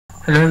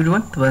Hello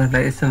everyone,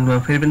 तपाईहरुलाई यस च्यानलमा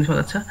फेरि पनि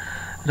स्वागत छ।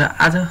 र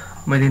आज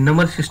मैले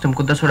नम्बर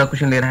सिस्टमको 10 वटा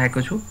क्वेशन लिएर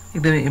आएको छु।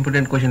 एकदमै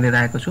इम्पोर्टेन्ट क्वेशन लिएर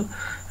आएको छु।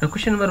 र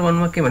क्वेशन नम्बर 1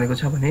 मा के भनेको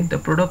छ भने the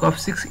product of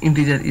 6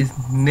 integer is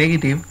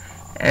negative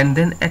and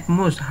then at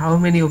most how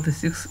many of the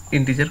 6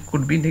 integer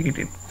could be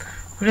negative.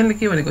 क्वेशनले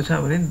के भनेको छ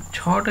भने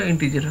 6 वटा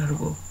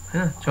इन्टिजरहरुको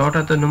हैन 6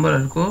 वटा त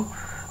नम्बरहरुको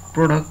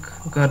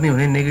प्रोडक्ट गर्ने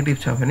हुने नेगेटिभ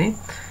छ भने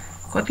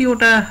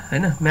कतिवटा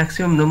हैन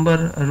म्याक्सिमम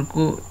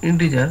नम्बरहरुको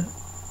इन्टिजर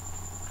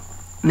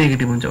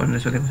नेगेटिभ हुन्छ भनेर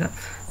सोधेको छ।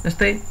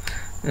 जस्तै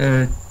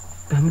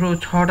हाम्रो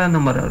 6 वटा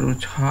नम्बरहरु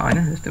छ हैन,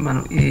 जस्तै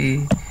मानौ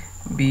a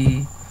b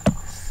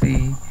c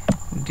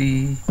d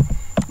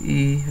e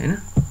हैन,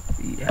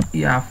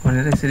 f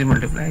भनेर यसरी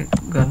मल्टिप्लाई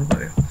गर्नु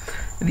पर्यो।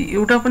 यदि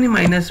एउटा पनि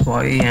माइनस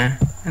भयो यहाँ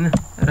हैन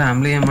र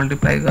हामीले यहाँ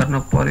मल्टिप्लाई गर्न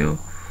पर्यो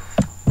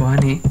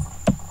भने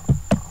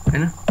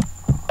हैन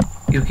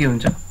यो के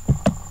हुन्छ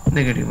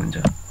नेगेटिभ हुन्छ।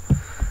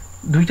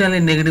 दुईटाले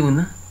नेगेटिभ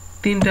हुन्न,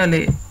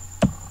 तीनटाले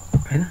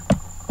हैन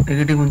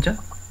नेगेटिभ हुन्छ,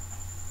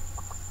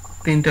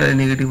 तीनटाले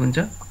नेगेटिभ हुन्छ।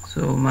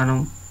 सो मानौ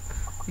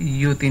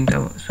यो तीनटा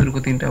सुरुको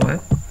तीनटा भयो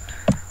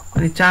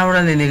अनि 4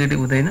 वटाले नेगेटिभ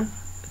हुँदैन।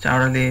 4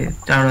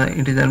 वटा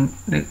इन्टिजर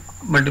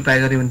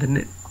मल्टिप्लाई गर्यो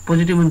भने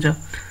पोजिटिभ हुन्छ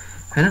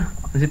हैन।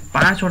 अनि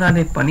 5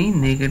 वटाले पनि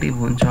नेगेटिभ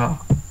हुन्छ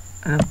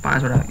हैन।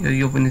 5 वटा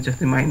यो पनि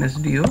जस्तै माइनस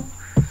d हो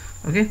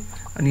ओके।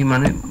 अनि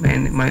मानौ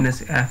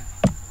माइनस f।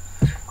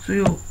 सो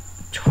यो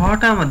 6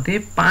 वटा मध्ये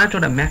 5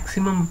 वटा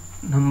म्याक्सिमम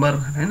नम्बर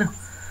हैन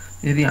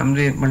यदि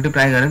हामीले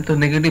मल्टिप्लाई गर्यौं त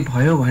नेगेटिभ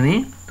भयो भने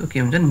त्यो के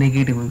हुन्छ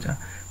नेगेटिभ हुन्छ।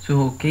 सो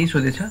केही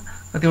सोधेछ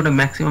कतिवटा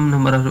म्याक्सिमम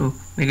नम्बरहरु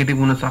नेगेटिभ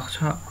हुन सक्छ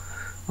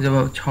जब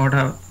 6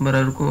 वटा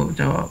नम्बरहरुको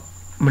जब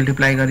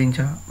मल्टिप्लाई गरिन्छ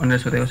भनेर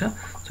सोधेको छ।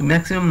 सो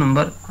म्याक्सिमम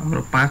नम्बर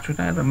हाम्रो 5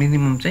 वटा र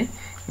मिनिमम चाहिँ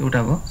एउटा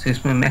भयो। सो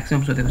यसमा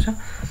म्याक्सिमम सोधेको छ।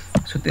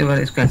 सो त्यही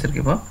भएर यसको आन्सर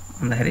के भयो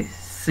भन्दाखेरि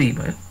सी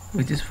भयो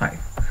व्हिच इज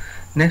 5।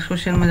 नेक्स्ट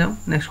क्वेशनमा जाउँ।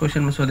 नेक्स्ट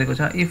क्वेशनमा सोधेको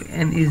छ if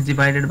n is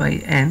divided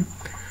by n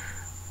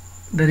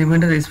the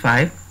reminder is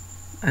 5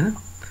 हैन।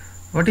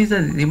 What is the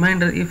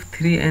remainder if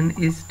 3n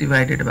is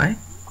divided by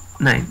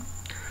 9?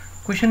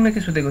 क्वेशनमा के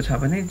सोधेको छ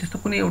भने जस्तो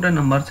कुनै एउटा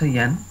नम्बर छ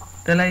n,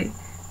 त्यसलाई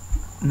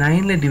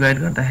 9 ले डिवाइड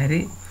गर्दाखेरि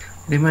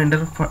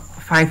रिमाइन्डर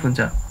 5 हुन्छ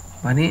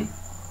भने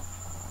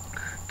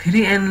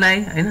 3n लाई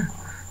हैन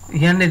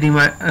n ले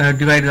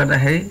डिवाइड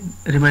गर्दाखेरि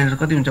रिमाइन्डर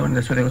कति हुन्छ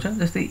भनेर सोधेको छ।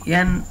 जस्तै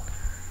n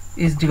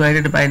is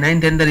divided by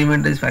 9 then the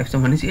remainder is 5 छ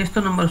भनेपछि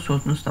यस्तो नम्बर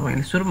सोच्नुस्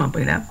तपाईले सुरुमा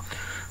पहिला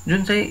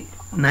जुन चाहिँ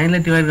 9 ले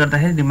डिवाइड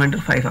गर्दाखेरि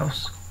रिमाइन्डर 5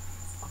 आओस्।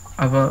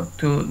 अब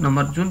त्यो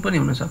नम्बर जुन पनि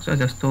हुन सक्छ,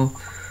 जस्तो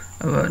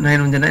अब 9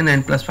 हुन्छ 9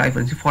 9 + 5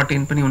 भनेपछि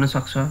 14 पनि हुन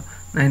सक्छ,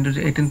 9 टु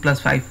 18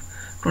 + 5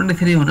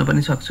 23 हुन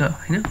पनि सक्छ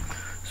हैन।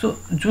 सो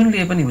जुन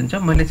लिए पनि हुन्छ,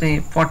 मैले चाहिँ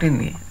 14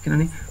 लिए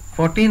किनभने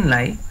 14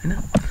 लाई हैन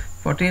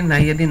 14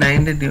 लाई यदि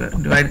 9 ले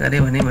डिवाइड गरे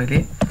भने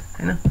मैले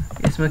हैन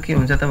यसमा के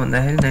हुन्छ त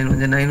भन्दाखेरि 9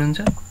 हुन्छ 9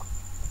 हुन्छ,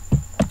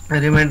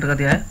 रिमाइन्डर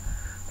कति आयो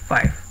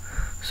 5।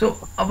 सो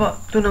अब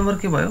त्यो नम्बर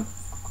के भयो,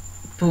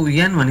 त्यो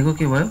n भनेको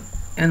के भयो,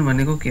 n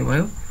भनेको के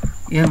भयो,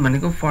 n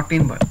भनेको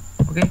 14 भयो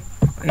ओके।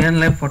 n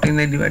लाई 14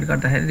 लाई डिवाइड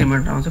गर्दाखेरि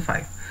रिमाइन्डर आउँछ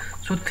 5।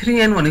 सो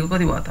 3n भनेको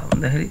कति भयो त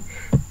भन्दाखेरि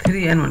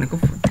 3n भनेको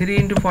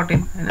 3 *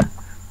 14 हैन,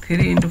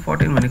 3 *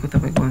 14 भनेको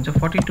तपाईको हुन्छ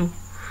 42।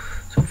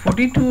 सो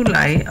 42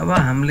 लाई अब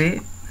हामीले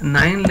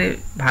 9 ले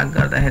भाग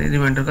गर्दाखेरि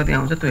रिमाइन्डर कति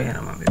आउँछ त्यो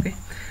हेरौँ अब ओके।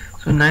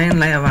 सो 9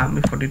 लाई अब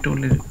हामीले 42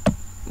 ले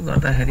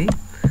गर्दाखेरि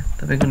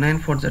तपाईको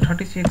 9 4 जा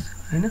 36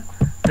 हैन,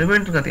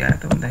 रिमाइन्डर कति आयो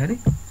त भन्दाखेरि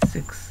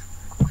 6।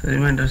 सो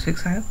रिमाइन्डर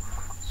 6 आयो।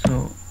 सो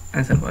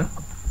आन्सर भयो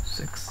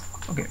 6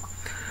 ओके।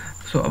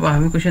 सो अब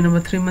हामी क्वेशन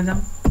नम्बर 3 मा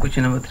जाउँ।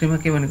 क्वेशन नम्बर 3 मा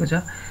के भनेको छ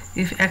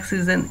if x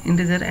is an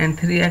integer and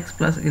 3x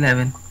 +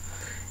 11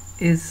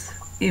 is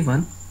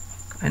even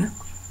हैन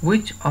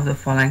which of the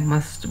following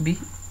must be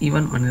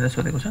even भनेर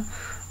सोधेको छ।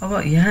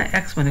 अब यहाँ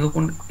x भनेको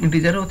कुन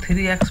इन्टिजर हो,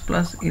 3x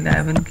 +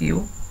 11 के हो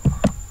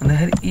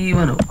भन्दाखेरि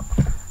इभन हो।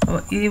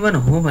 अब इभन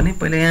हो भने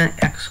पहिला यहाँ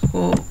x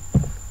को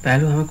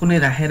भ्यालु हामी कुनै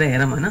राखेर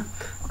हेरौँ हैन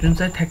जुन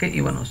चाहिँ ठ्याक्कै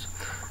इभन होस्।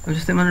 अब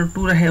जस्तै मानौ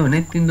 2 राख्यो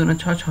भने 3 दुना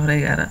 6 6 र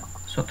 11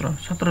 17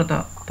 17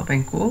 त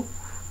तपाईको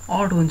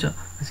अड हुन्छ।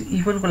 त्यसै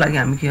इभन को लागि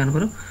हामी के गर्नु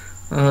पर्यो,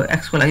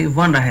 x को लागि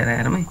 1 राखेर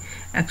हेरौँ है।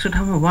 x को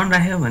ठाउँमा 1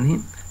 राख्यो भने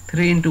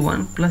 3 *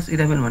 1 +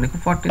 11 भनेको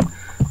 14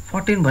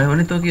 14 भयो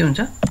भने त्यो के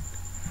हुन्छ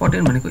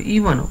 14 भनेको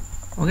इभन हो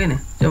ओके नि।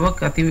 जब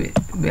कति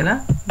बेला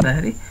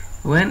भन्दाखेरि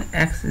when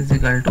x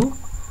 =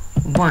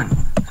 1।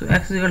 सो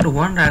x =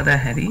 1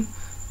 राख्दाखेरि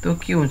त्यो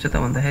के हुन्छ त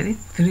भन्दाखेरि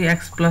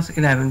 3x +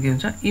 11 के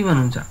हुन्छ इभन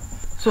हुन्छ।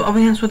 सो अब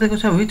यहाँ सोधेको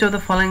छ which of the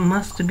following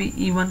must be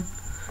even।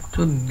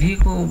 So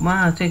दिएको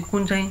मा चाहिँ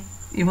कुन चाहिँ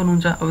इभन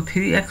हुन्छ। अब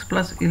 3x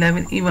 +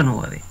 11 इभन हो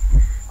अरे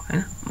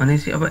हैन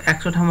भनेपछि अब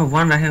x को ठाउँमा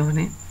 1 राख्यो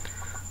भने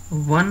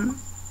 1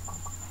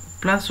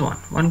 +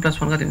 1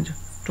 + 1 कति हुन्छ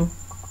 2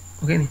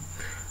 ओके नि।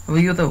 अब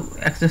यो त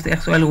x जस्तै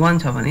x को भ्यालु 1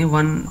 छ भने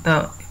 1 त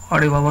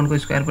अडै भयो, 1 को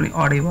स्क्वायर पनि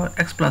अडै भयो,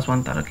 x +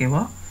 1 तर के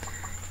भयो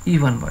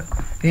इभन भयो।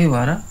 त्यही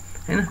भएर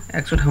हैन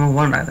x को ठाउँमा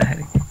 1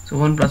 राख्दाखेरि सो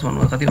 1 +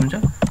 1 कति हुन्छ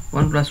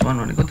 1 + 1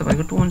 भनेको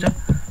तपाईको 2 हुन्छ।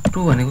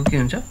 2 भनेको के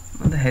हुन्छ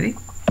भन्दाखेरि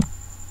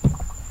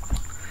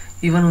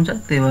इभन हुन्छ।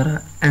 त्यही भएर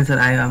आन्सर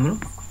आयो हाम्रो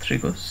 3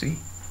 को सी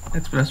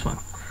x + 1।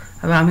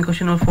 अब हामी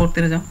क्वेशन नम्बर 4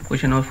 तिर जाउँ।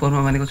 क्वेशन नम्बर 4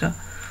 मा भनेको छ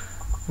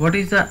what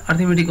is the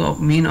arithmetic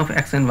mean of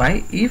x and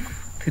y if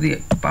 3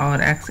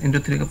 power x into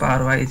 3 को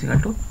power y is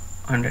equal to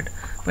 100।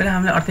 पहिला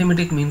हामीले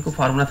अर्थमेटिक मीन को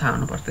फर्मुला थाहा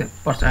हुनु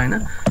पर्छ हैन।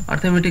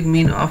 Arithmetic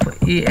mean of a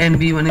and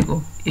b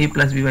भनेको a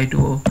 + b /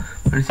 2 हो।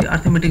 भनेपछि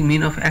arithmetic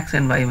mean of x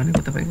and y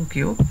भनेको तपाईको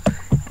के हो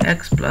x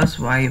 +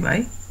 y /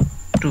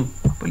 2।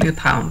 पहिले यो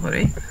थाहा हुनु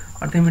पर्यो है।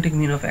 Arithmetic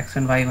mean of x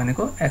and y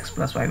भनेको x +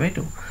 y /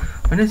 2।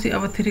 भनेपछि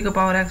अब 3 को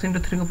पावर x into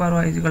 3 को power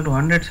y is equal to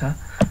 100 छ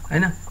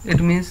हैन।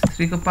 इट मीन्स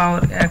 3 को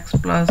पावर x +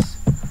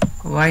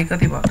 y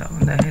कति भयो त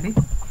भन्दाखेरि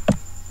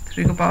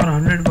 3 को पावर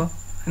 100 भयो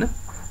हैन।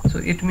 So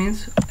it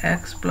means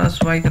x +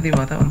 y कति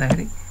भयो त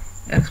भन्दाखेरि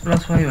x +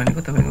 y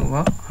भनेको तपाईको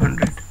भयो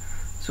 100।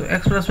 सो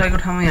x + y को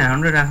ठाउँमा यहाँ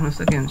 100 राख्नुस्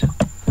त के हुन्छ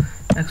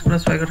x +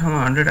 y को ठाउँमा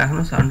 100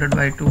 राख्नुस्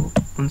 100/2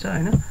 हुन्छ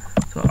हैन।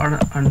 सो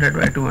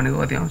 100/2 भनेको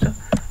कति आउँछ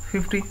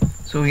 50।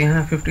 सो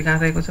यहाँ 50 कहाँ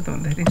रहेको छ त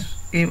भन्दाखेरि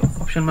ए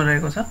अप्सनमा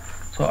रहेको छ।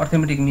 So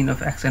arithmetic mean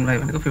of x and y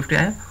भनेको 50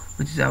 आयो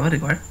which is our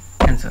required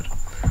answer.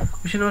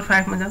 Question number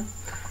 5 मा जाउँ।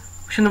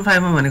 क्वेशन नम्बर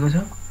 5 मा भनेको छ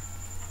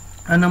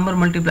a number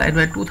multiplied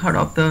by 2/3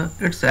 of the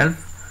itself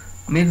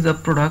makes the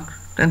product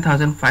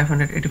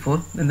 10584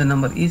 then the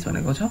number is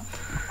भनेको छ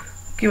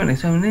के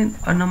भनेको छ भने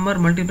a number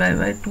multiplied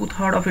by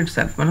 2/3 of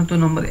itself मतलब त्यो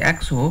नम्बर x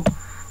हो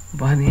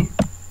भने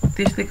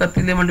त्यसले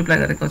कतिले मल्टिप्लाई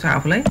गरेको छ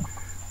आफुलाई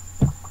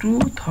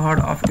 2/3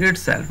 of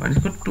itself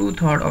भनेको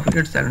 2/3 of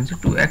itself भनेको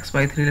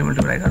 2x/3 ले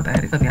मल्टिप्लाई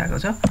गर्दाखेरि कति आएको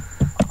छ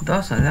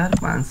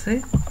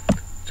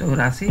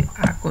 10584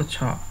 आएको छ।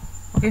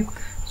 ओके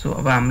सो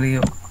अब हामीले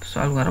यो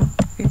सल्भ गरौँ।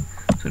 ओके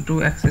सो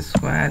 2x² =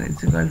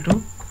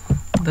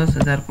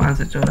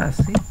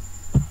 10584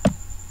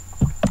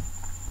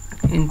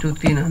 इन्टु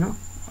 3 हैन।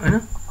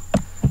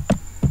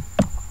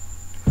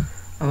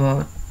 अब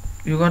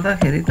यो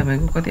गर्दाखेरि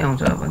तपाईको कति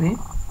आउँछ भने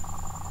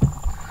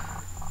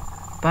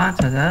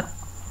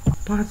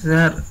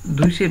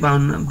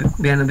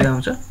 5292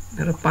 आउँछ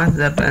र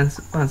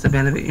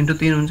 5592 इन्टु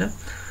 3 हुन्छ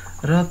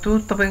र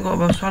त्यो तपाईको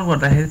अब सल्भ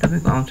गर्दाखेरि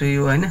तपाईको आउँछ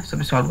यो हैन।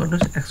 सबै सल्भ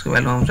गर्नुस् x को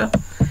भ्यालु आउँछ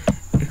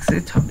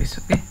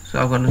 126। ओके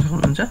सल्भ गर्न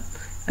सक्नुहुन्छ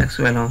x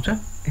को भ्यालु आउँछ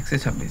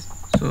 126।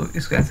 सो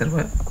यसको आन्सर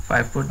भयो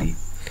 54D।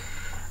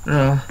 र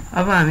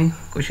अब हामी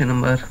क्वेशन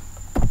नम्बर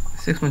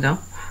 6 मा जाउँ।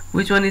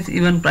 which one is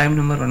even prime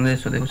number भनेर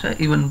सोधेको छ।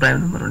 even prime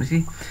number भनेपछि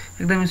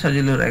एकदमै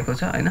सजिलो रहेको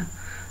छ हैन।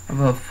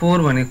 अब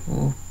 4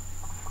 भनेको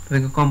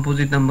तपाईको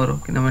कम्पोजिट नम्बर हो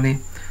किनभने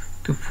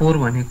त्यो 4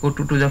 भनेको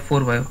 2 2 जा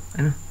 4 भयो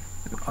हैन।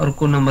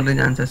 अर्को नम्बरले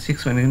जान्छ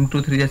 6 भनेको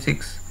 2 3 जा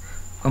 6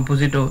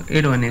 कम्पोजिट हो।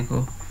 8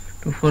 भनेको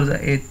 2 4 जा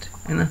 8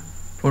 हैन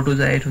 4 2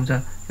 जा 8 हुन्छ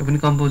यो पनि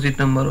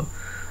कम्पोजिट नम्बर हो।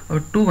 अब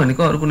 2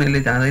 भनेको अर्को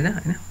कुनैले जाँदैन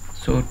हैन।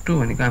 सो 2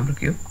 भनेको हाम्रो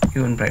के हो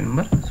इभन प्राइम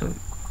नम्बर। सो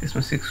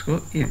यसमा 6 को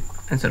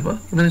आन्सर भयो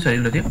एकदमै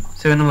सजिलो थियो।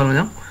 7 नम्बरमा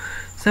जाउँ।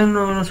 7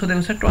 नम्बरमा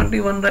सोधेको छ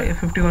 21 र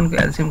 51 को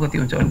एलसीएम कति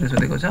हुन्छ भनेर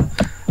सोधेको छ।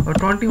 अब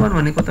 21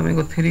 भनेको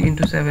तपाईको 3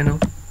 * 7 हो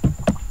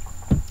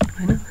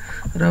हैन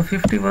र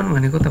 51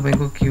 भनेको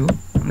तपाईको के हो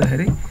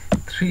भन्दाखेरि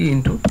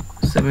 3 *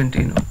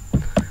 17 हो।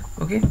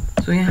 ओके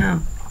सो यहाँ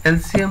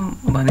एलसीएम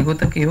भनेको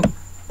त के हो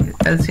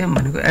एलसीएम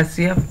भनेको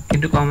एचसीएफ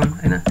इन्टु कमन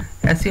हैन।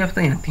 एचसीएफ त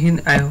यहाँ 3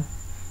 आयो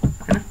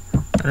हैन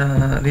र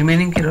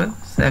रिमेनिङ के रह्यो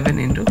 7 *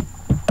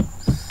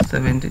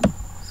 17।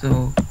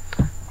 सो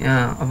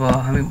यहाँ अब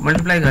हामी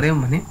मल्टिप्लाई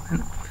गर्यौं भने हैन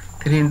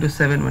 3 *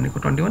 7 भनेको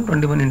 21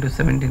 21 *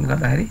 17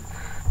 गर्दाखेरि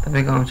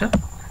तपाईको आउँछ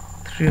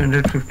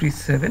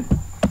 357।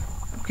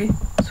 ओके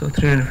सो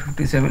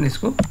 357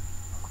 यसको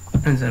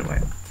आन्सर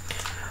भयो।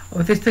 अब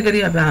त्यस्तै गरी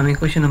अब हामी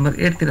क्वेशन नम्बर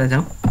 8 तिर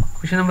जाउँ।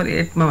 क्वेशन नम्बर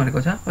 8 मा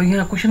भनेको छ अब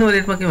यहाँ क्वेशन नम्बर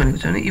 8 मा के भनेको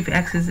छ भने if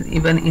x is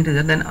even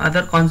integer then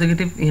other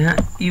consecutive यहाँ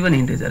even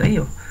integer है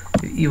यो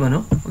even हो।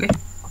 ओके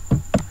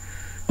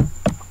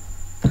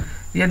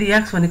यदि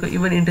x भनेको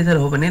इवन इन्टिजर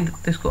हो भने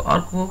त्यसको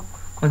अर्को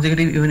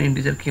कन्सेक्युटिभ इवन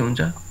इन्टिजर के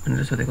हुन्छ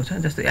भनेर सोधेको छ।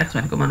 जस्तै x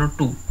भनेको मानौ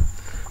 2।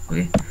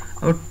 ओके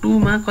अब 2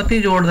 मा कति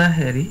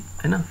जोड्दाखेरि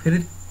हैन फेरि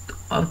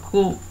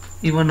अर्को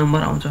इवन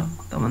नम्बर आउँछ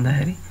त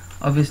भन्दाखेरि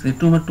obviously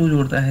 2 मा 2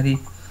 जोड्दाखेरि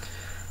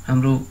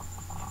हाम्रो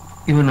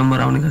इवन नम्बर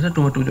आउने गर्छ।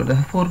 2 मा 2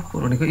 जोड्दाखेरि 4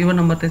 4 भनेको इवन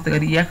नम्बर। त्यस्तै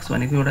गरी x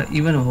भनेको एउटा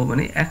इवन हो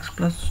भने x +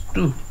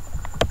 2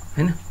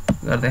 हैन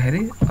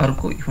गर्दाखेरि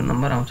अर्को इवन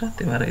नम्बर आउँछ।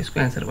 त्यही भएर यसको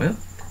आन्सर भयो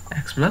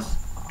x +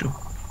 2।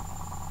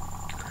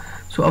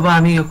 सो अब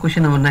हामी यो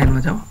क्वेशन नम्बर 9 मा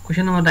जाउँ।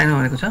 क्वेशन नम्बर 9 मा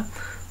भनेको छ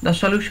the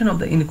solution of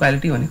the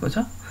inequality भनेको छ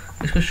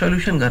यसको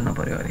सल्युसन गर्न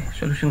पर्यो अरे।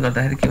 सल्युसन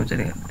गर्दाखेरि के हुन्छ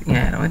यहाँ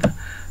हेरौँ है त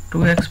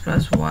 2x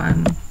 +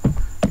 1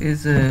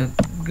 is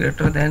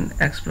greater than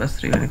x +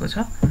 3 भनेको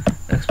छ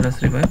x +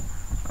 3 भयो।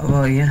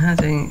 अब यहाँ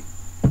चाहिँ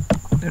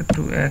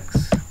 2x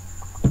 -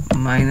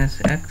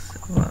 x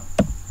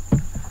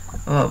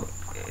अब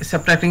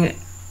सबट्र्याक्टिङ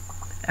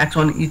x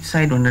on each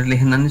side भनेर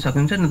लेख्न नि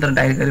सकिन्छ नत्र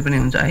डाइरेक्ट गरे पनि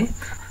हुन्छ है।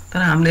 तर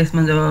हामीले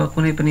यसमा जब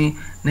कुनै पनि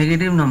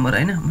नेगेटिभ नम्बर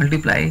हैन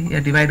मल्टिप्लाई या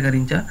डिवाइड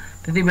गरिन्छ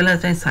त्यति बेला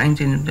चाहिँ साइन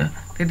चेन्ज हुन्छ।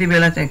 त्यति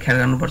बेला चाहिँ ख्याल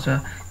गर्नुपर्छ।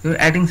 यो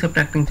एडिङ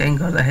सबट्र्याक्टिङ चाहिँ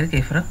गर्दाखेरि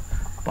केही फरक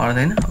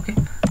पर्दैन। ओके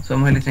सो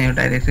मैले चाहिँ यो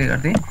डाइरेक्टली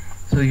गर्दै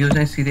सो यो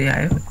चाहिँ सिधै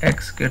आयो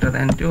x greater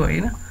than 2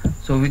 हैन।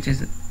 सो व्हिच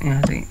इज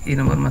यहाँ चाहिँ ए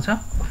नम्बरमा छ।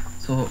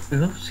 सो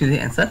यो सिधै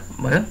आन्सर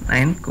भयो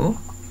 9 को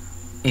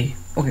ए।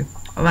 ओके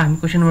अब हामी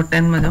क्वेशन नम्बर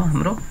 10 मा जाउँ।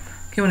 हाम्रो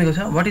के भनेको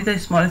छ what is the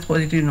smallest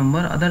positive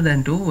number other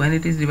than 2 when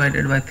it is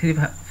divided by 3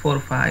 4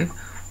 5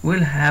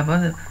 will have a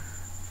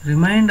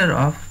remainder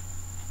of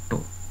 2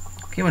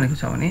 के भनेको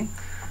छ भने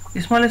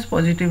स्मलेस्ट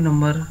पोजिटिभ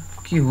नम्बर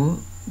के हो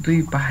 2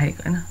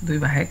 बाहेक हैन 2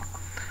 बाहेक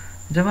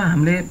जब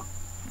हामीले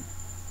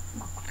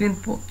 3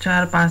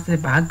 4 5 ले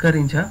भाग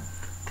गरिन्छ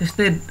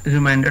त्यस्तै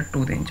रिमाइन्डर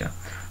 2 दिन्छ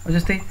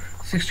जस्तै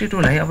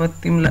 62 लाई अब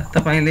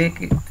तपाईले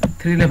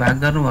 3 ले भाग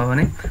गर्नुभयो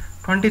भने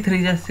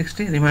 23 जा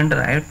 60 रिमाइन्डर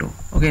आयो 2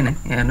 ओके न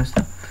यहाँ हेर्नुस्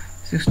त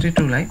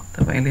 62 लाई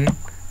तपाईले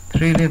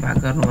 3 ले भाग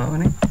गर्नुभयो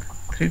भने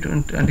 3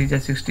 20 जा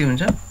 60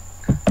 हुन्छ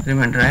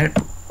रिमाइन्डर आयो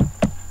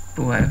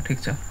 2 आयो ठीक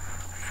छ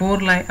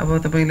 4 लाई अब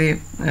तपाईले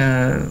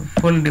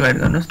 4 ले डिवाइड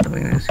गर्नुस्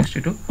तपाईले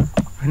 62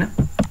 हैन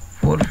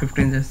 4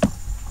 15 जा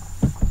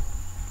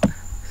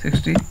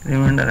 60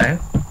 रिमाइन्डर आयो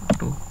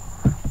 2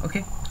 ओके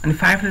अनि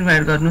 5 ले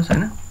डिवाइड गर्नुस्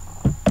हैन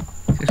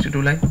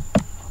 62 लाई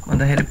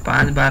भन्दाखेरि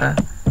 5 12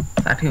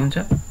 60 हुन्छ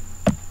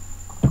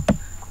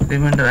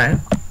रिमाइन्डर आयो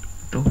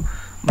 2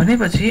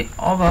 भनेपछि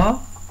अब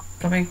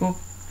तपाईको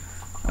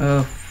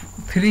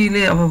 3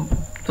 ले अब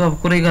त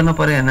कुरै गर्न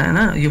पर्यो हैन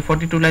यो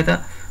 42 लाई त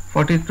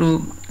 42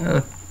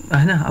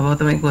 हैन अब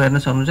तपाईको हेर्न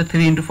सक्नुहुन्छ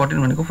 3 *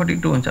 14 भनेको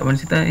 42 हुन्छ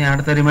भनेपछि त यहाँ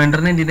त रिमाइन्डर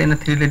नै दिदैन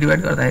 3 ले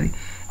डिवाइड गर्दाखेरि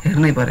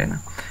हेर्नै परेन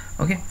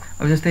ओके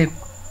अब जस्तै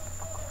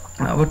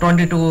अब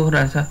 22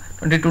 रहेछ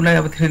 22 लाई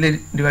अब 3 ले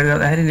डिवाइड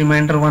गर्दाखेरि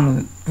रिमाइन्डर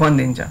 1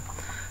 दिन्छ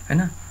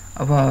हैन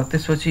अब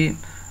त्यसपछि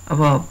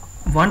अब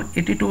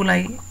 182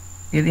 लाई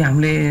यदि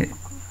हामीले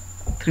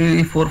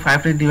 3 4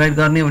 5 ले डिवाइड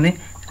गर्ने भने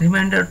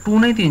रिमाइन्डर 2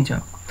 नै दिन्छ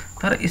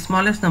तर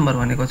स्मलेस्ट नम्बर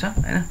भनेको छ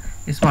हैन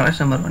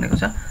स्मलेस्ट नम्बर भनेको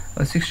छ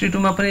 62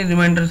 मा पनि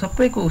रिमाइन्डर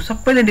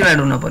सबैले डिवाइड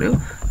हुन पर्यो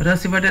र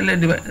सिपटेलले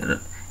डिवाइड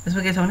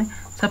यसमा के छ भने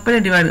सबैले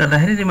डिवाइड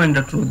गर्दाखेरि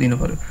रिमाइन्डर 2 दिनु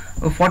पर्यो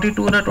अब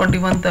 42 र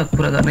 21 त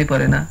कुरा गर्नै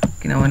परेन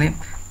किनभने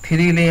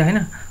 3 ले हैन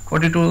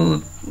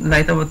 42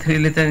 लाई त अब 3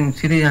 ले चाहिँ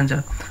सिधै जान्छ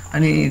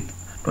अनि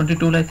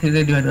 22 लाई 3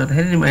 ले डिवाइड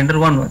गर्दाखेरि रिमाइन्डर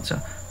 1 बच्छ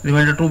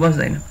रिमाइन्डर 2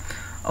 बच्दैन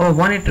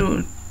अब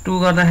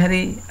 182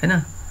 गर्दाखेरि हैन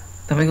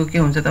तपाईको के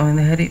हुन्छ त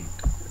भन्दाखेरि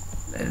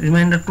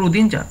रिमाइन्डर 2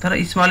 दिन्छ तर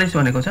स्मलेस्ट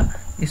भनेको छ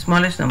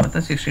स्मलेस्ट नम्बर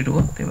त 62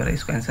 हो त्यही भएर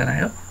यसको आन्सर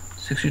आयो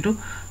 62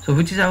 so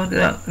which is our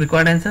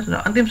required answer र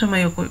अन्तिमसम्म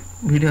यो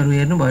भिडियोहरु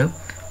हेर्नु भयो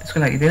त्यसको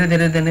लागि धेरै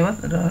धेरै धन्यवाद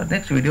र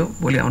नेक्स्ट भिडियो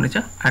भोलि आउने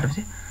छ 8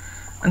 बजे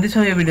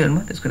अन्तिमसम्म यो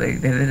भिडियोहरुमा त्यसको लागि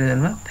धेरै धेरै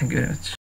धन्यवाद थ्यांक यू भेरी मच